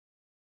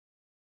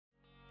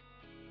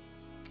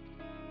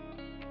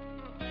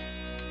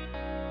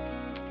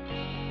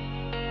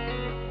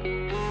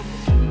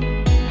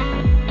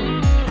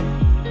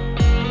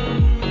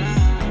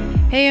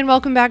Hey, and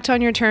welcome back to On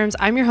Your Terms.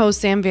 I'm your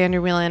host, Sam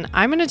Vanderwielen.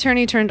 I'm an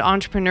attorney turned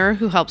entrepreneur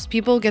who helps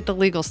people get the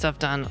legal stuff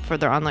done for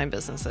their online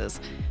businesses.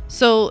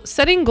 So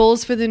setting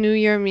goals for the new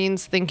year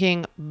means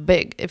thinking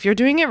big. If you're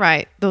doing it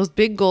right, those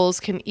big goals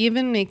can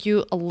even make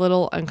you a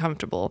little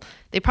uncomfortable.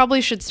 They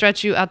probably should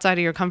stretch you outside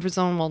of your comfort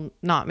zone while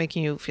not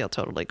making you feel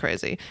totally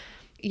crazy.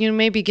 You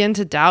may begin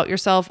to doubt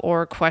yourself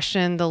or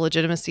question the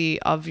legitimacy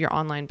of your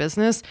online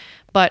business,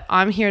 but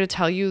I'm here to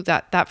tell you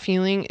that that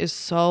feeling is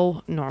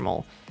so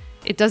normal.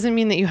 It doesn't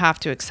mean that you have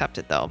to accept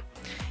it though.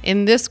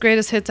 In this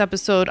Greatest Hits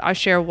episode, I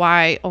share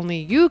why only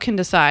you can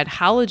decide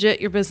how legit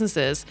your business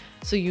is,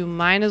 so you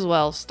might as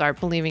well start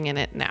believing in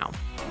it now.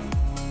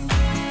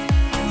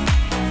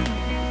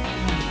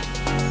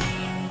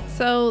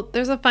 So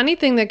there's a funny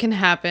thing that can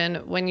happen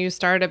when you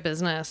start a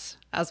business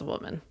as a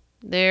woman.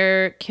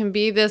 There can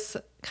be this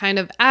kind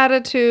of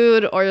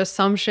attitude or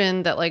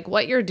assumption that like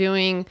what you're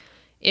doing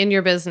in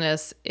your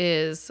business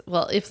is,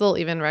 well, if they'll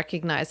even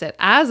recognize it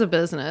as a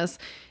business,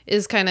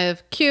 is kind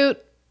of cute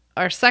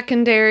or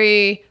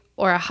secondary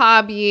or a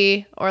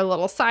hobby or a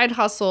little side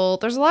hustle.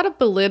 There's a lot of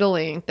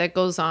belittling that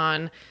goes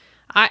on,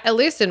 at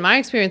least in my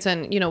experience,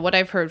 and what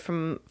I've heard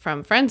from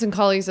friends and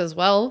colleagues as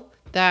well,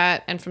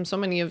 and from so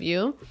many of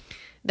you,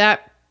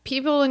 that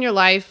people in your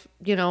life,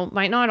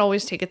 might not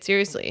always take it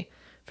seriously.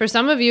 For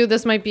some of you,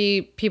 this might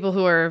be people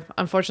who are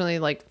unfortunately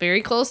like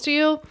very close to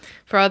you.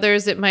 For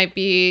others, it might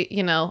be,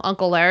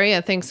 Uncle Larry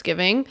at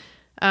Thanksgiving.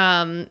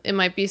 It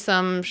might be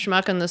some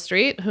schmuck on the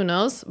street, who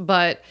knows?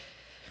 But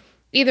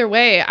either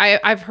way,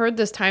 I've heard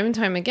this time and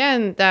time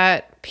again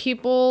that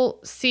people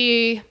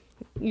see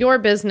your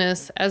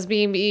business as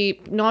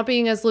not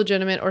being as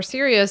legitimate or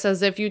serious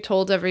as if you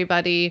told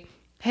everybody,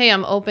 hey,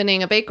 I'm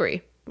opening a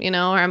bakery, or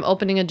I'm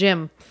opening a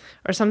gym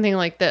or something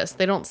like this.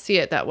 They don't see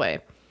it that way.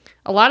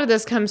 A lot of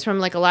this comes from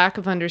like a lack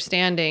of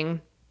understanding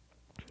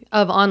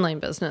of online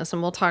business.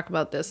 And we'll talk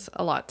about this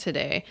a lot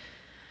today.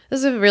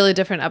 This is a really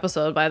different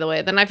episode, by the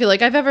way, than I feel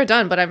like I've ever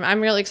done, but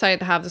I'm really excited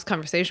to have this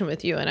conversation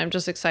with you. And I'm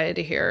just excited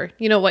to hear,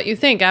 what you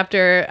think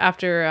after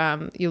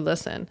you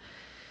listen.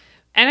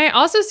 And I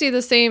also see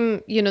the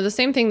same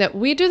thing that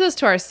we do this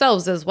to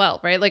ourselves as well,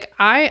 right? Like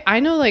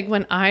I know like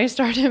when I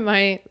started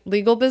my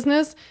legal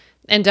business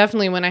and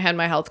definitely when I had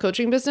my health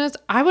coaching business,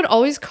 I would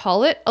always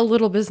call it a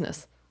little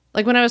business.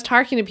 Like when I was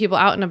talking to people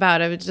out and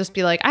about, I would just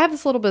be like, I have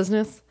this little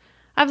business.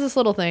 I have this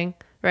little thing,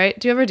 right?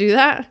 Do you ever do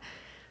that?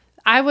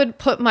 I would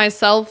put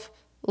myself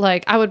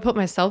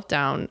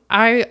down.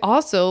 I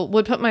also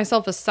would put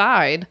myself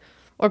aside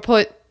or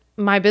put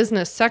my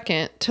business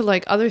second to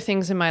like other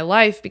things in my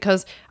life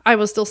because I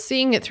was still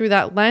seeing it through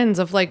that lens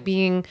of like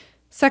being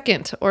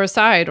second or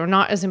aside or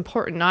not as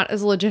important, not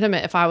as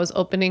legitimate if I was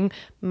opening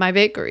my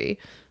bakery,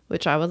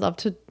 which I would love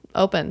to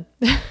open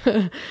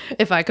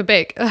if I could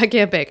bake. I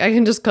can't bake. I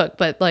can just cook.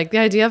 But like the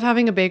idea of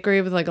having a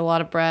bakery with like a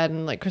lot of bread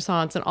and like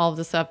croissants and all of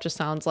this stuff just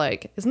sounds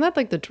like, isn't that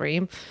like the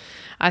dream?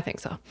 I think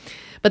so.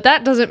 But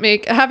that doesn't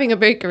make, having a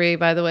bakery,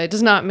 by the way,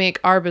 does not make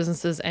our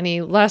businesses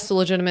any less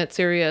legitimate,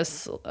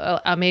 serious,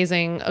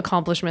 amazing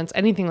accomplishments,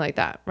 anything like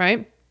that,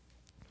 right?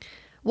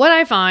 What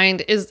I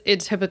find is,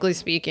 it's typically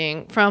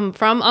speaking, from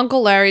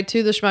Uncle Larry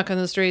to the schmuck on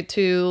the street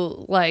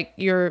to like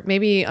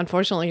maybe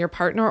unfortunately your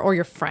partner or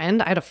your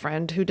friend. I had a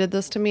friend who did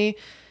this to me.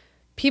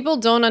 People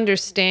don't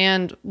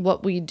understand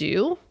what we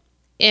do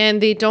and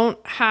they don't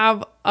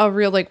have a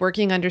real like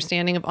working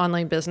understanding of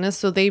online business.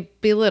 So they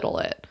belittle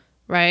it,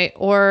 right?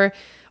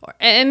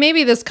 And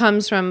maybe this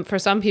comes from, for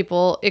some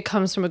people, it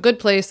comes from a good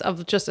place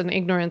of just an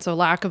ignorance, a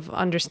lack of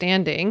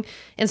understanding.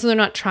 And so they're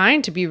not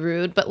trying to be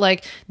rude, but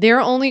like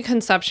their only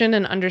conception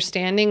and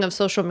understanding of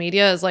social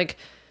media is like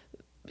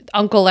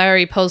Uncle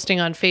Larry posting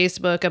on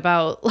Facebook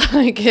about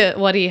like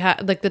what he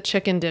had, like the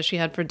chicken dish he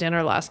had for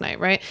dinner last night,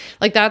 right?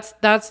 Like that's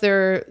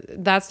their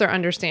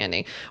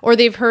understanding. Or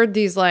they've heard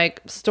these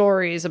like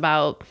stories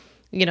about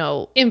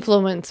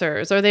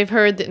influencers, or they've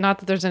heard that, not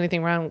that there's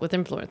anything wrong with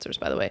influencers,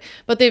 by the way,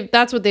 but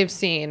that's what they've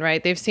seen,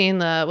 right? They've seen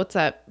what's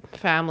that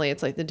family?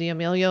 It's like the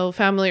D'Amelio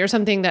family or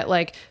something that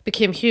like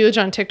became huge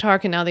on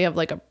TikTok. And now they have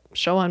like a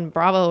show on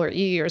Bravo or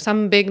E or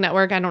some big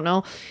network. I don't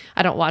know.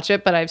 I don't watch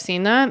it, but I've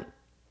seen that.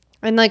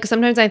 And like,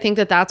 sometimes I think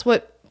that that's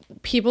what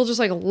people just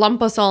like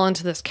lump us all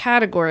into this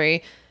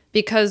category.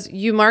 Because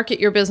you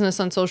market your business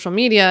on social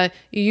media,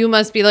 you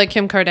must be like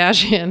Kim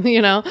Kardashian,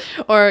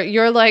 or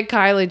you're like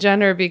Kylie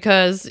Jenner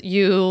because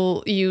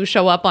you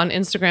show up on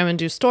Instagram and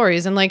do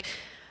stories. And like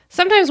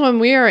sometimes when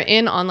we are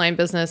in online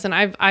business, and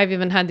I've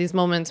even had these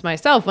moments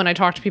myself when I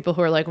talk to people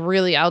who are like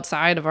really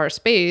outside of our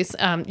space,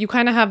 you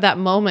kind of have that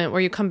moment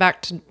where you come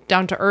back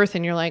down to earth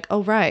and you're like,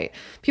 oh, right.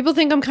 People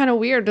think I'm kind of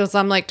weird because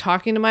I'm like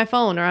talking to my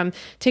phone or I'm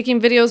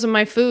taking videos of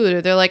my food,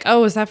 or they're like,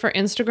 oh, is that for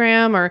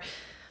Instagram? Or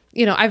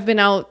I've been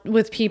out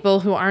with people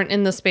who aren't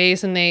in the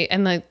space and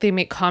they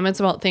make comments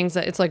about things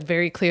that it's like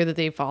very clear that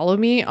they follow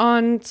me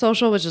on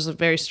social, which is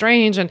very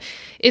strange. And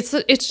it's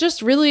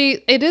just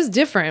really, it is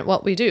different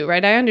what we do,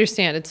 right? I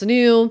understand it's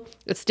new,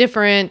 it's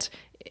different.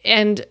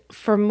 And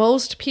for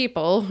most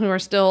people who are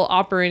still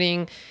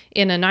operating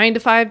in a 9 to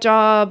 5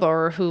 job,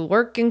 or who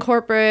work in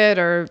corporate,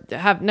 or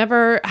have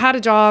never had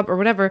a job or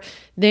whatever,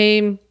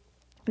 they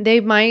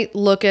might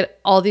look at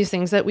all these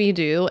things that we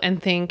do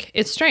and think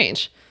it's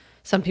strange.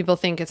 Some people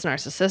think it's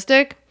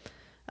narcissistic.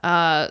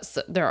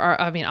 So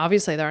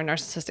obviously there are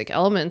narcissistic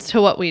elements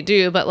to what we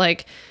do, but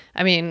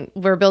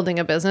we're building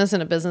a business,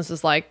 and a business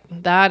is like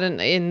that, and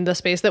in the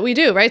space that we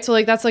do, right?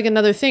 So that's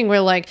another thing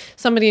where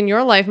somebody in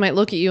your life might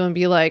look at you and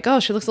be like, oh,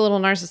 she looks a little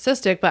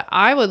narcissistic, but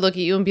I would look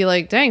at you and be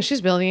like, dang,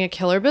 she's building a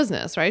killer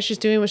business, right? She's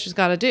doing what she's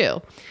got to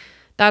do.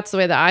 That's the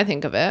way that I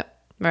think of it,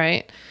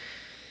 right?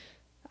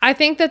 I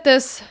think that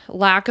this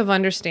lack of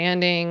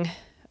understanding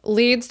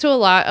leads to a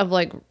lot of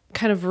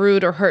kind of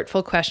rude or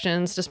hurtful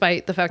questions,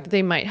 despite the fact that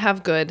they might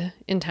have good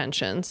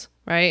intentions,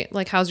 right?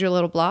 Like, how's your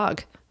little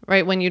blog,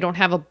 right? When you don't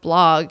have a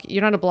blog,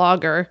 you're not a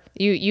blogger.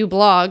 You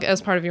blog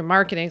as part of your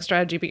marketing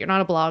strategy, but you're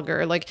not a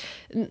blogger.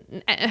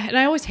 And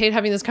I always hate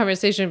having this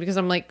conversation, because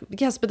I'm like,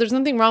 yes, but there's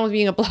nothing wrong with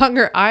being a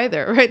blogger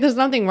either, right? There's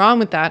nothing wrong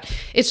with that.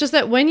 It's just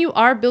that when you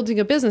are building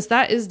a business,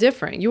 that is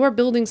different. You are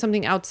building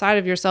something outside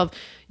of yourself.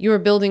 You are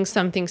building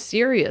something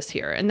serious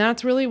here. And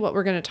that's really what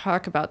we're going to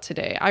talk about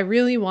today. I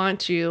really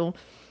want you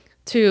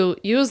to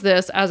use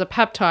this as a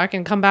pep talk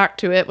and come back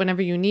to it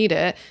whenever you need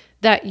it,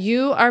 that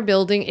you are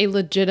building a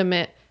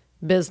legitimate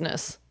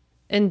business.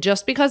 And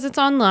just because it's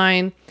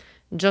online,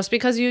 just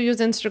because you use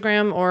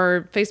Instagram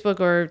or Facebook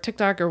or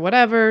TikTok or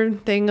whatever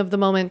thing of the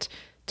moment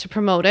to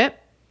promote it,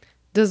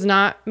 does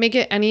not make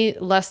it any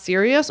less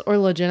serious or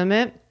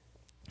legitimate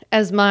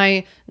as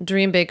my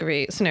dream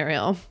bakery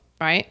scenario,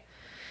 right?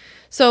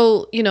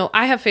 So,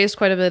 I have faced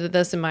quite a bit of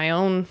this in my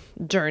own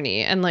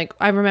journey. And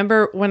I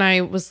remember when I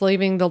was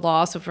leaving the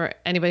law. So for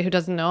anybody who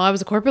doesn't know, I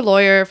was a corporate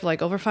lawyer for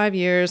over 5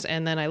 years.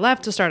 And then I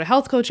left to start a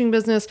health coaching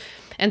business.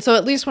 And so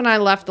at least when I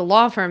left the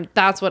law firm,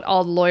 that's what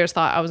all the lawyers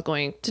thought I was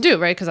going to do,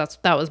 right? Because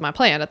that was my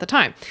plan at the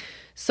time.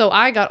 So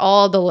I got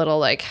all the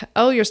little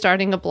oh, you're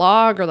starting a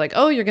blog, or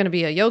oh, you're going to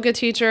be a yoga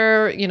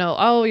teacher,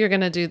 oh, you're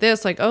going to do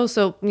this.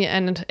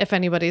 And if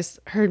anybody's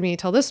heard me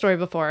tell this story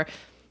before,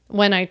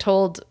 when I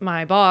told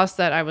my boss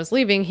that I was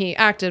leaving, he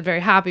acted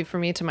very happy for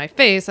me to my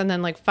face. And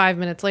then 5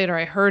 minutes later,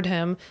 I heard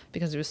him,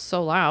 because he was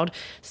so loud,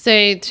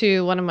 say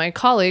to one of my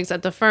colleagues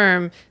at the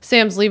firm,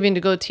 Sam's leaving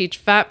to go teach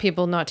fat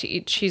people not to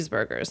eat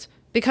cheeseburgers.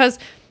 Because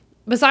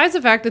besides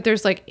the fact that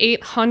there's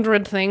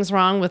 800 things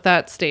wrong with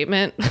that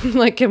statement,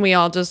 can we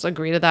all just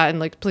agree to that?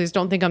 And please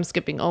don't think I'm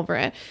skipping over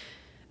it,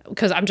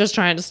 because I'm just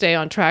trying to stay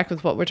on track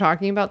with what we're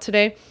talking about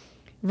today.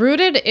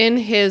 Rooted in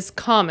his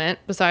comment,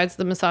 besides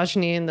the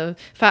misogyny and the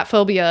fat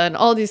phobia and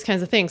all these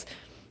kinds of things,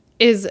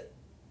 is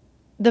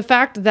the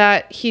fact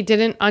that he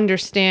didn't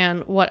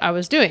understand what I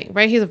was doing,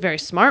 right? He's a very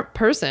smart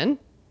person,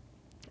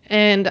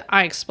 and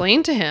I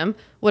explained to him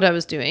what I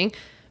was doing,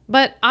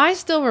 but I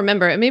still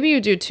remember, and maybe you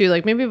do too,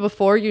 maybe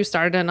before you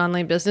started an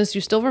online business,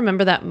 you still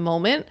remember that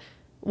moment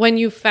when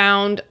you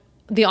found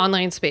the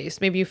online space.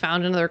 Maybe you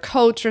found another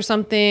coach or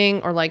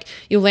something, or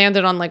you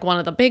landed on one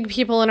of the big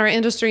people in our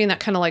industry, and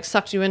that kind of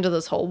sucked you into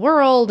this whole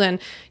world. And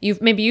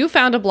maybe you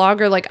found a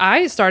blogger.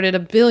 I started a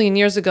billion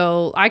years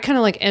ago. I kind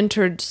of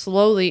entered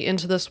slowly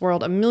into this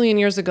world a million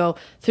years ago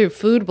through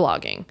food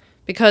blogging,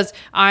 because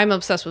I'm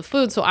obsessed with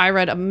food. So I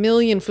read a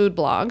million food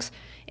blogs.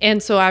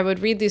 And so I would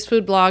read these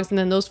food blogs, and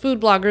then those food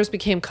bloggers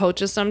became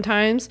coaches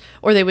sometimes,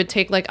 or they would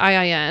take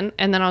IIN.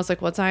 And then I was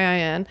like, what's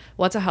IIN?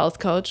 What's a health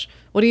coach?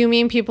 What do you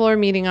mean people are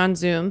meeting on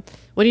Zoom?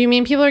 What do you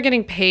mean people are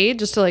getting paid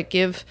just to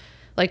give,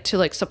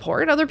 to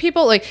support other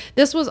people?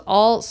 This was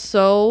all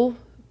so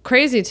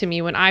crazy to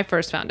me when I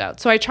first found out.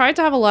 So I tried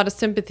to have a lot of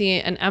sympathy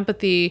and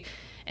empathy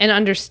and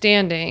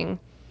understanding.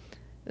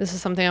 This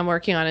is something I'm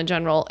working on in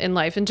general, in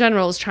life in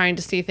general, is trying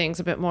to see things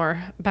a bit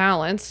more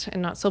balanced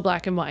and not so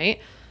black and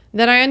white.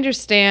 That I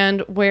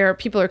understand where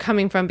people are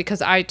coming from, because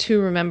I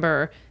too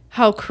remember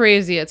how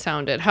crazy it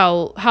sounded,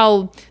 how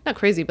not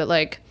crazy,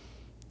 but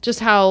just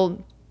how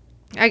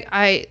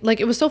I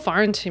it was so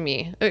foreign to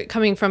me,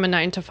 coming from a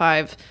 9 to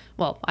 5.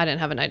 Well, I didn't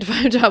have a 9 to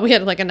 5 job. We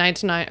had a 9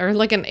 to 9 or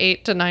an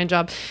 8 to 9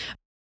 job.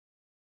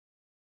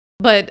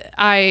 But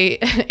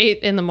 8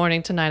 in the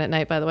morning to 9 at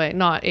night, by the way,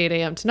 not 8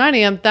 a.m. to 9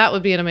 a.m. That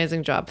would be an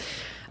amazing job.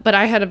 But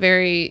I had a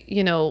very,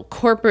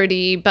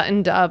 corporate-y,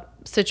 buttoned up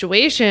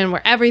situation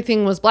where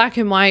everything was black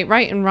and white,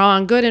 right and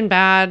wrong, good and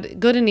bad,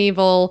 good and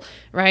evil,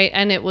 right?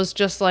 And it was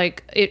just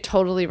it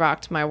totally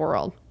rocked my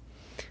world.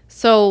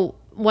 So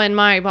when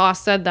my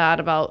boss said that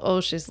about,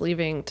 oh, she's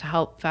leaving to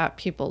help fat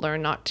people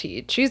learn not to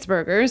eat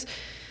cheeseburgers,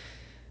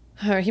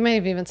 or he might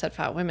have even said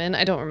fat women,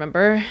 I don't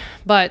remember,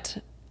 but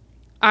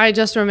I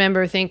just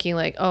remember thinking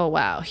oh,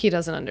 wow, he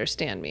doesn't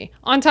understand me.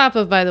 On top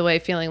of, by the way,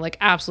 feeling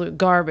absolute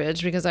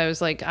garbage, because I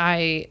was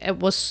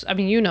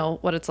you know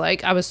what it's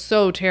like. I was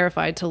so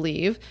terrified to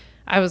leave.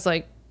 I was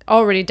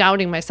already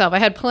doubting myself. I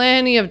had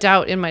plenty of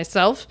doubt in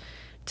myself.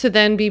 To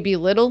then be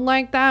belittled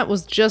like that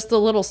was just the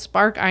little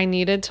spark I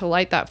needed to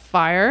light that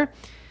fire.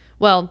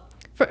 Well,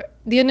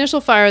 the initial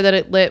fire that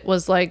it lit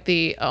was like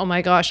oh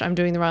my gosh, I'm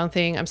doing the wrong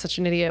thing. I'm such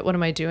an idiot. What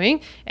am I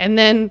doing? And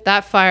then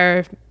that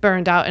fire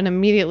burned out and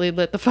immediately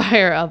lit the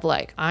fire of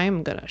like,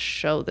 I'm going to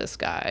show this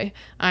guy.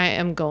 I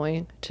am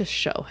going to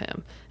show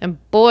him. And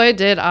boy,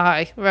 did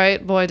I,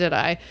 right? Boy, did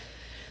I.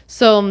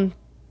 So,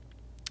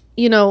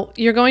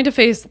 you're going to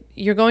face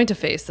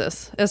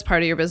this as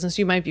part of your business.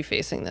 You might be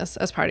facing this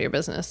as part of your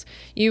business.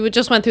 You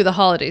just went through the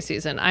holiday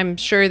season. I'm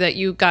sure that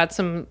you got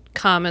some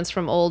comments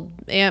from old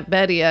Aunt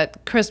Betty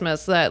at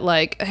Christmas that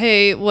like,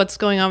 hey, what's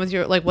going on with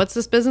what's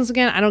this business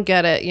again? I don't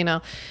get it,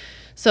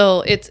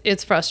 So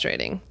it's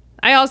frustrating.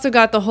 I also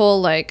got the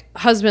whole like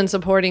husband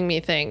supporting me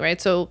thing, right?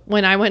 So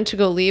when I went to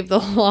go leave the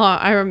law,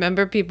 I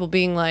remember people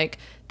being like,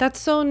 that's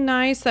so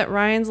nice that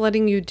Ryan's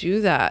letting you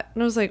do that.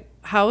 And I was like,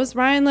 how is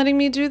Ryan letting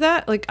me do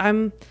that? Like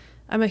I'm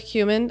a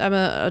human. I'm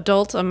an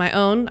adult on my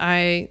own.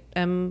 I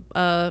am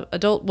a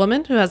adult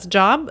woman who has a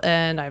job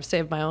and I've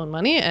saved my own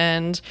money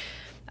and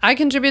I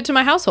contribute to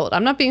my household.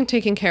 I'm not being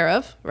taken care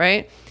of,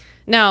 right?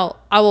 Now,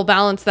 I will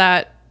balance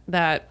that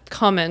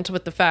comment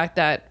with the fact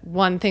that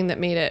one thing that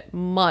made it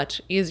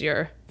much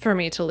easier for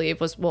me to leave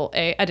was, well,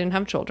 A, I didn't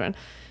have children.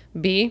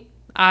 B,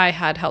 I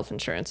had health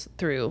insurance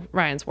through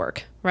Ryan's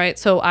work, right?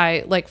 So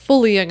I like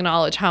fully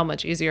acknowledge how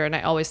much easier. And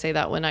I always say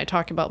that when I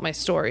talk about my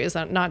story is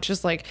that not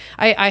just like,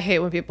 I hate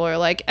when people are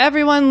like,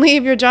 everyone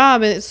leave your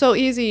job and it's so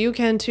easy. You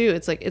can too.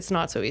 It's like, it's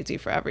not so easy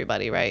for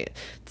everybody, right?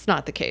 It's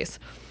not the case.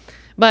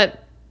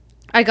 But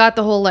I got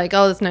the whole like,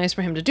 oh, it's nice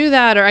for him to do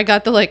that. Or I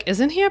got the like,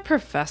 isn't he a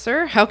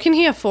professor? How can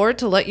he afford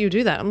to let you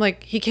do that? I'm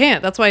like, he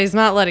can't. That's why he's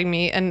not letting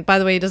me. And by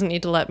the way, he doesn't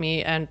need to let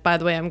me. And by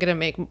the way, I'm going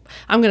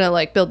to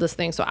like build this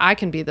thing so I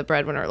can be the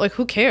breadwinner. Like,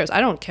 who cares?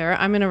 I don't care.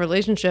 I'm in a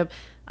relationship.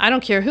 I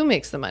don't care who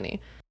makes the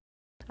money.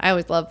 I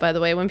always love, by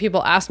the way, when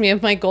people ask me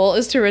if my goal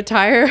is to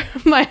retire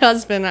my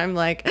husband, I'm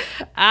like,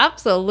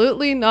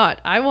 absolutely not.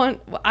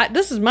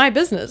 This is my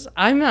business.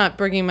 I'm not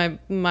bringing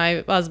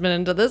my husband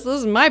into this.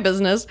 This is my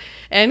business.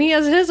 And he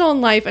has his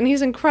own life and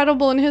he's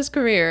incredible in his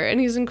career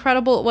and he's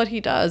incredible at what he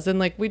does. And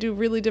like, we do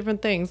really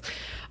different things.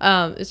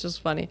 It's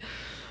just funny.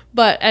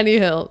 But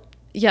anyhow,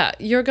 yeah,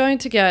 you're going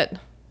to get,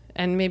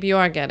 and maybe you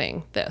are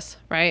getting this,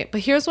 right?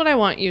 But here's what I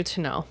want you to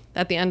know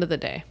at the end of the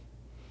day.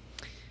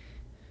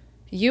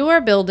 You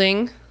are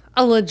building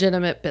a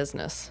legitimate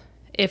business.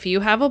 If you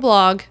have a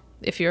blog,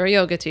 if you're a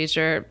yoga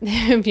teacher,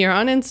 if you're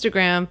on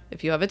Instagram,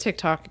 if you have a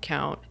TikTok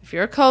account, if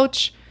you're a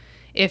coach,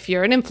 if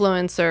you're an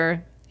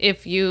influencer,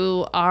 if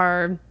you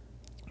are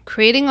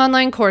creating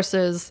online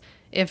courses,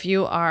 if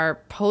you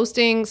are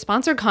posting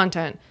sponsored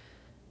content,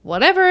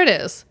 whatever it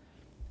is,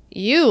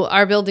 you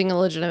are building a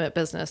legitimate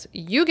business.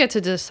 You get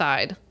to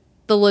decide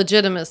the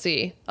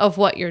legitimacy of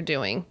what you're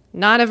doing,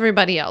 not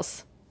everybody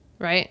else,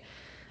 right?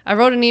 I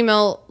wrote an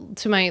email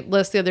to my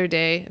list the other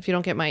day. If you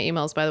don't get my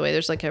emails, by the way,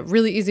 there's like a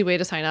really easy way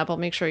to sign up. I'll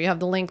make sure you have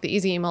the link, the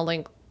easy email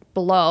link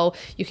below.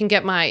 You can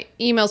get my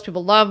emails.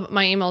 People love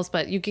my emails,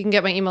 but you can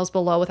get my emails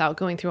below without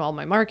going through all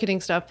my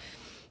marketing stuff.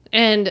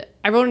 And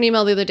I wrote an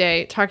email the other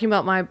day talking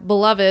about my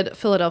beloved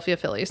Philadelphia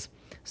Phillies.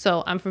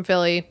 So I'm from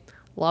Philly,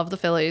 love the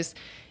Phillies.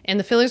 And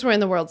the Phillies were in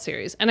the World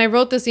Series. And I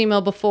wrote this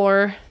email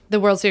before the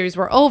World Series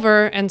were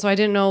over. And so I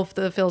didn't know if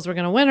the Phils were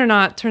going to win or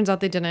not. Turns out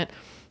they didn't.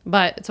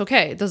 But it's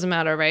okay. It doesn't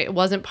matter, right? It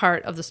wasn't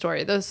part of the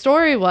story. The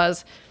story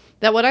was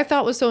that what I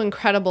thought was so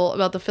incredible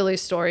about the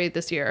Phillies story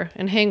this year,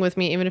 and hang with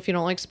me, even if you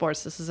don't like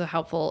sports, this is a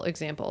helpful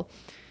example,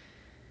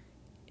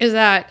 is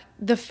that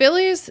the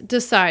Phillies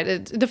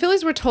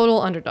were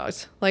total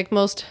underdogs, like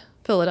most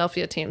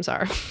Philadelphia teams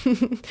are.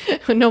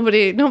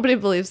 Nobody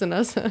believes in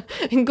us,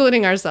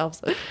 including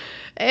ourselves.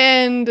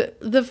 And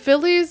the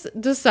Phillies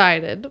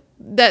decided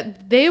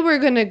that they were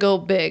going to go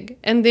big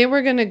and they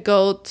were going to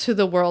go to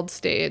the world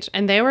stage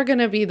and they were going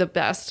to be the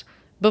best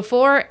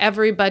before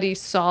everybody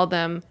saw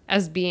them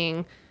as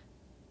being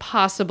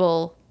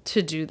possible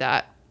to do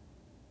that.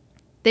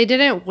 They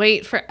didn't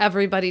wait for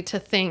everybody to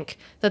think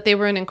that they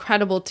were an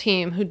incredible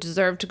team who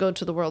deserved to go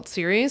to the World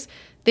Series.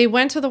 They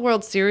went to the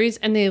World Series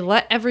and they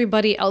let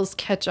everybody else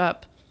catch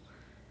up.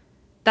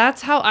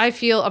 That's how I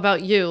feel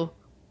about you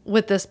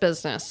with this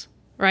business,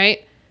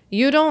 right?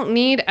 You don't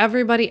need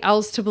everybody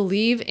else to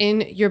believe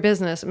in your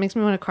business. It makes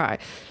me want to cry.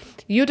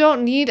 You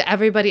don't need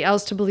everybody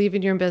else to believe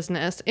in your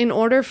business in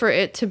order for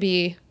it to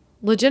be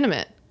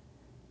legitimate.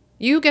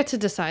 You get to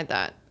decide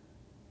that.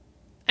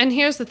 And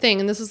here's the thing,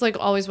 and this is like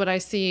always what I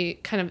see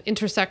kind of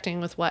intersecting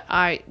with what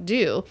I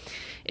do,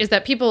 is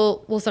that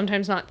people will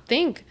sometimes not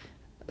think,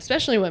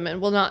 especially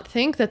women, will not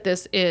think that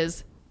this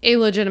is a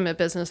legitimate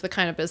business, the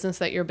kind of business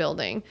that you're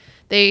building.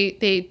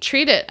 They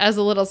treat it as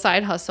a little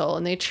side hustle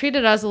and they treat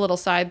it as a little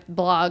side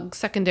blog,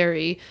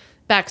 secondary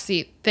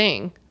backseat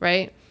thing,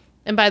 right?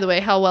 And by the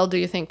way, how well do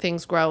you think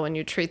things grow when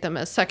you treat them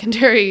as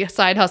secondary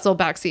side hustle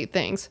backseat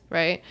things,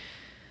 right?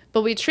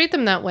 But we treat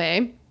them that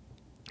way.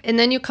 And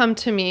then you come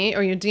to me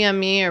or you DM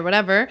me or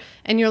whatever,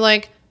 and you're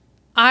like,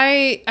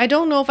 I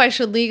don't know if I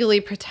should legally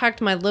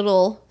protect my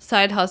little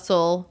side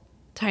hustle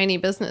tiny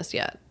business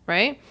yet,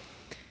 right?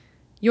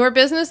 Your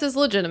business is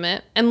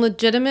legitimate, and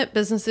legitimate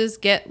businesses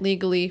get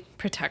legally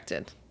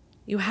protected.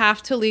 You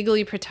have to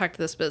legally protect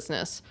this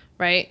business,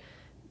 right?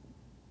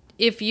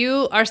 If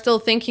you are still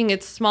thinking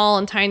it's small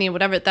and tiny and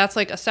whatever, that's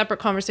like a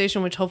separate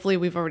conversation, which hopefully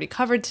we've already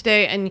covered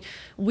today. And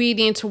we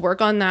need to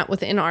work on that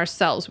within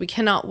ourselves. We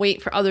cannot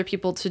wait for other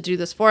people to do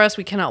this for us.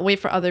 We cannot wait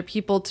for other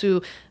people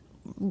to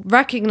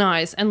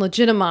recognize and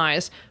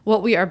legitimize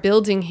what we are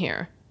building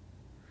here.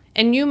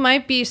 And you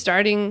might be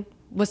starting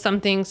with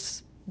something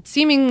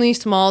seemingly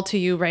small to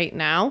you right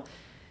now,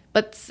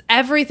 but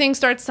everything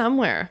starts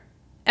somewhere.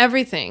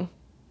 Everything.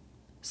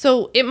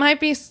 So it might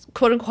be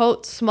quote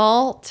unquote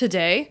small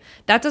today.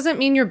 That doesn't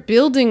mean you're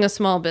building a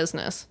small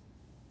business,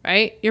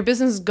 right? Your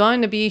business is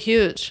going to be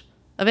huge.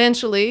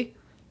 Eventually,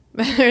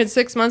 whether it's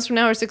 6 months from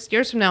now or 6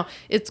 years from now,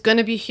 it's going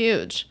to be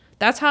huge.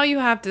 That's how you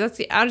have to, that's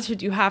the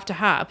attitude you have to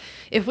have.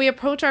 If we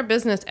approach our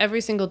business every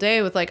single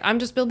day with like, I'm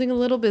just building a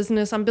little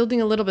business, I'm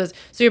building a little business.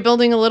 So you're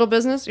building a little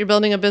business, you're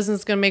building a business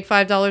that's going to make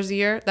 $5 a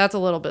year. That's a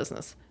little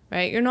business,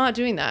 right? You're not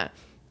doing that.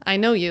 I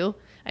know you.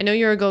 I know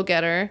you're a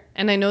go-getter,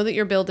 and I know that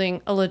you're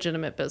building a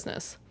legitimate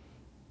business.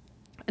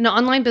 An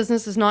online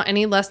business is not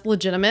any less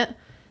legitimate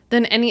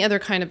than any other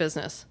kind of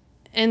business.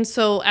 And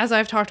so, as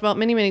I've talked about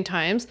many, many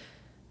times,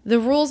 the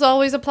rules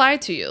always apply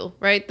to you,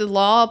 right? The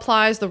law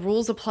applies, the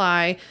rules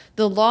apply.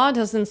 The law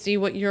doesn't see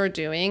what you're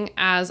doing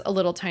as a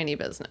little tiny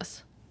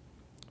business,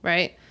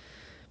 right?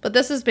 But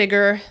this is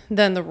bigger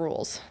than the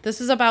rules. This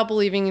is about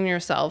believing in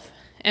yourself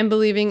and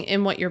believing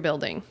in what you're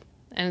building.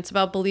 And it's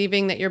about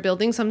believing that you're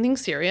building something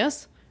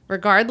serious,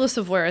 regardless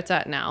of where it's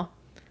at now,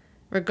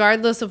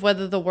 regardless of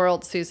whether the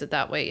world sees it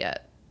that way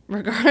yet,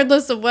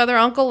 regardless of whether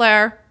Uncle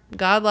Lair,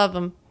 God love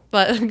him,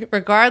 but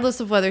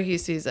regardless of whether he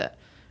sees it,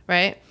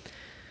 right?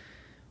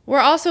 We're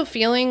also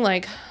feeling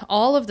like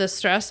all of this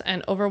stress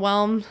and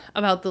overwhelm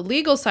about the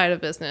legal side of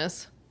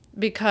business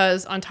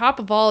because on top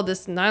of all of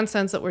this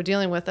nonsense that we're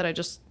dealing with that I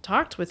just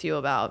talked with you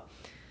about,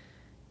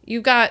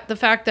 you've got the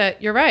fact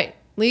that you're right.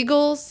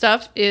 Legal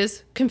stuff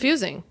is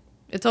confusing.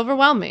 It's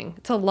overwhelming.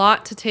 It's a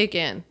lot to take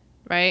in.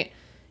 Right?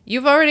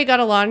 You've already got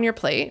a lot on your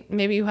plate.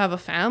 Maybe you have a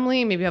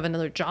family, maybe you have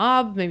another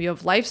job, maybe you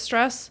have life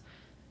stress.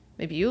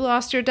 Maybe you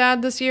lost your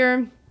dad this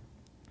year.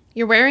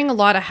 You're wearing a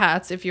lot of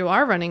hats if you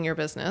are running your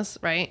business,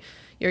 right?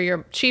 You're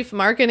your chief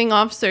marketing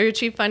officer, your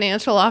chief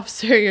financial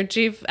officer, your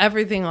chief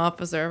everything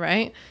officer,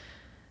 right?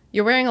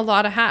 You're wearing a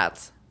lot of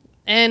hats.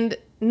 And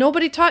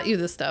nobody taught you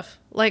this stuff.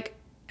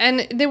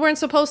 And they weren't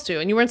supposed to,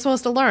 and you weren't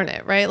supposed to learn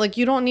it, right? Like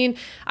you don't need,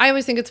 I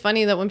always think it's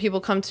funny that when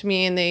people come to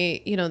me and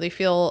they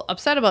feel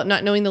upset about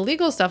not knowing the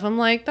legal stuff, I'm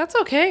like, that's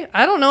okay.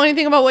 I don't know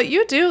anything about what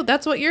you do.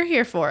 That's what you're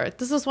here for.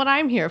 This is what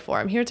I'm here for.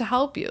 I'm here to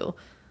help you.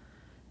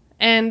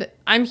 And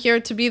I'm here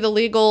to be the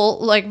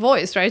legal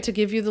voice, right? To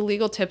give you the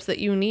legal tips that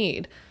you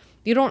need.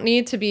 You don't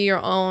need to be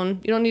your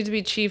own, you don't need to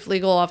be chief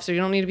legal officer.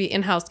 You don't need to be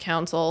in-house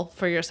counsel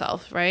for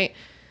yourself, right?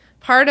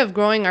 Part of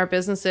growing our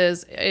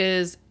businesses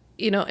is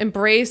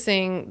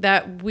embracing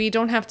that we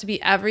don't have to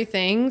be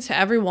everything to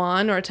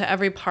everyone or to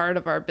every part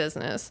of our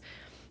business.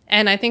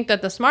 And I think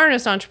that the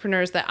smartest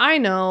entrepreneurs that I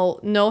know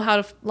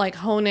how to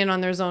hone in on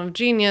their zone of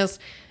genius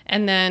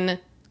and then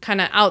kind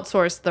of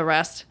outsource the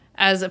rest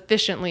as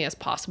efficiently as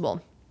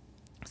possible.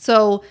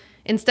 So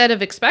instead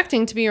of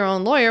expecting to be your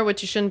own lawyer,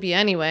 which you shouldn't be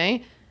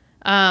anyway,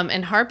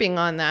 and harping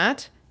on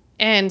that,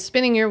 and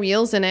spinning your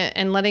wheels in it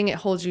and letting it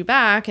hold you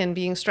back and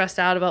being stressed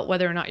out about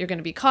whether or not you're going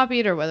to be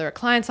copied or whether a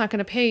client's not going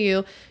to pay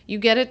you, you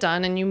get it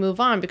done and you move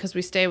on because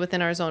we stay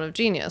within our zone of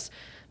genius.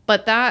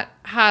 But that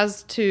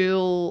has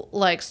to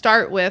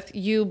start with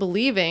you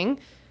believing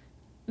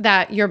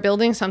that you're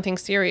building something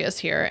serious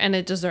here and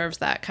it deserves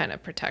that kind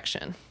of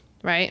protection,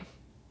 right?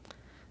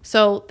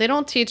 So they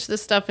don't teach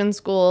this stuff in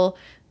school.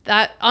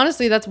 That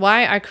honestly, that's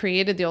why I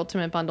created the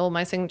Ultimate Bundle,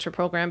 my signature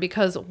program,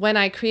 because when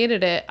I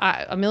created it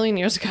a million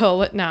years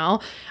ago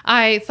now,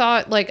 I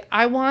thought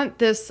I want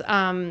this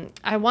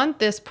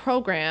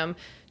program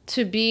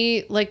to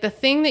be the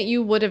thing that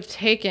you would have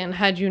taken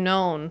had you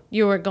known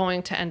you were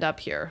going to end up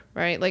here,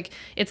 right?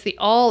 It's the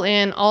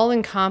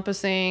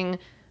all-encompassing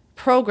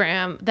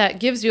program that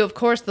gives you, of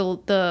course,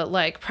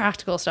 the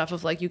practical stuff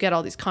of you get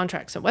all these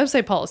contracts and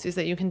website policies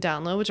that you can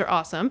download, which are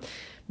awesome.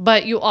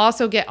 But you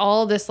also get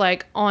all this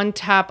on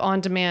tap,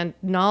 on demand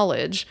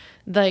knowledge,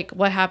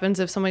 what happens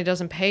if somebody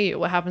doesn't pay you?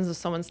 What happens if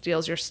someone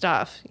steals your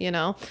stuff,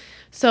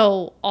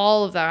 So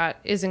all of that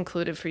is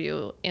included for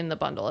you in the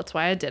bundle. That's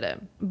why I did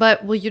it.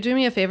 But will you do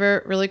me a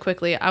favor really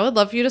quickly? I would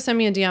love for you to send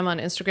me a DM on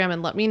Instagram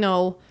and let me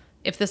know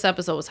if this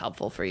episode was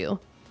helpful for you.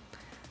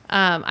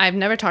 I've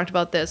never talked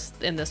about this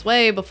in this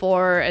way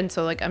before. And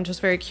so I'm just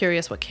very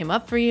curious what came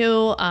up for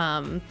you.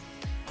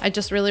 I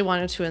just really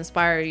wanted to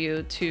inspire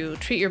you to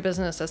treat your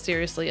business as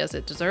seriously as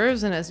it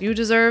deserves and as you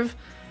deserve.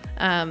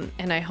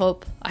 And I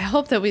hope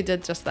that we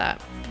did just that.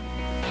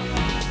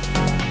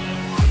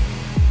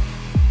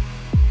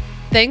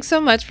 Thanks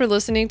so much for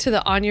listening to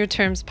the On Your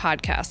Terms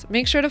podcast.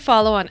 Make sure to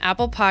follow on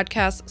Apple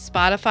Podcasts,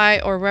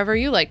 Spotify, or wherever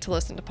you like to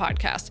listen to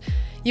podcasts.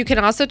 You can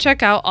also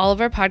check out all of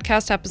our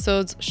podcast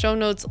episodes, show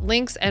notes,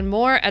 links, and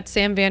more at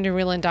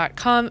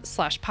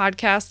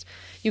samvanderwielen.com/podcast.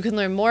 You can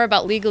learn more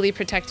about legally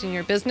protecting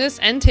your business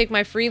and take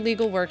my free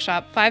legal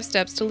workshop, 5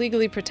 Steps to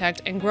Legally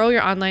Protect and Grow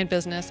Your Online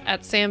Business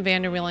at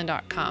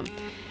samvanderwielen.com.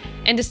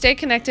 And to stay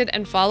connected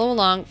and follow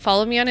along,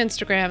 follow me on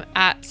Instagram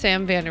at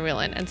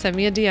samvanderwielen and send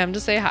me a DM to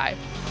say hi.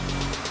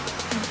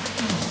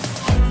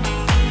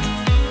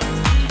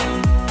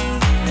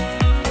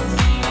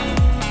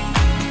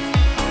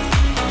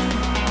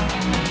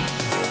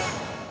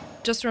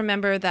 Just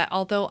remember that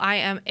although I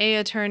am an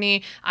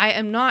attorney, I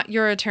am not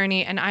your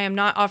attorney, and I am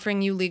not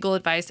offering you legal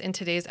advice in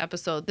today's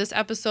episode. This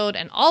episode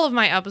and all of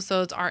my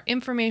episodes are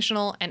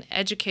informational and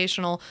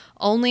educational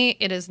only.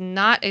 It is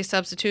not a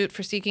substitute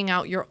for seeking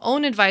out your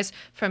own advice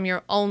from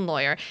your own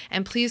lawyer.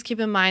 And please keep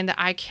in mind that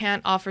I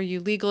can't offer you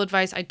legal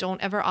advice. I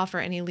don't ever offer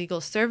any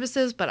legal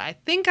services, but I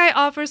think I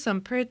offer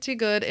some pretty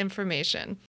good information.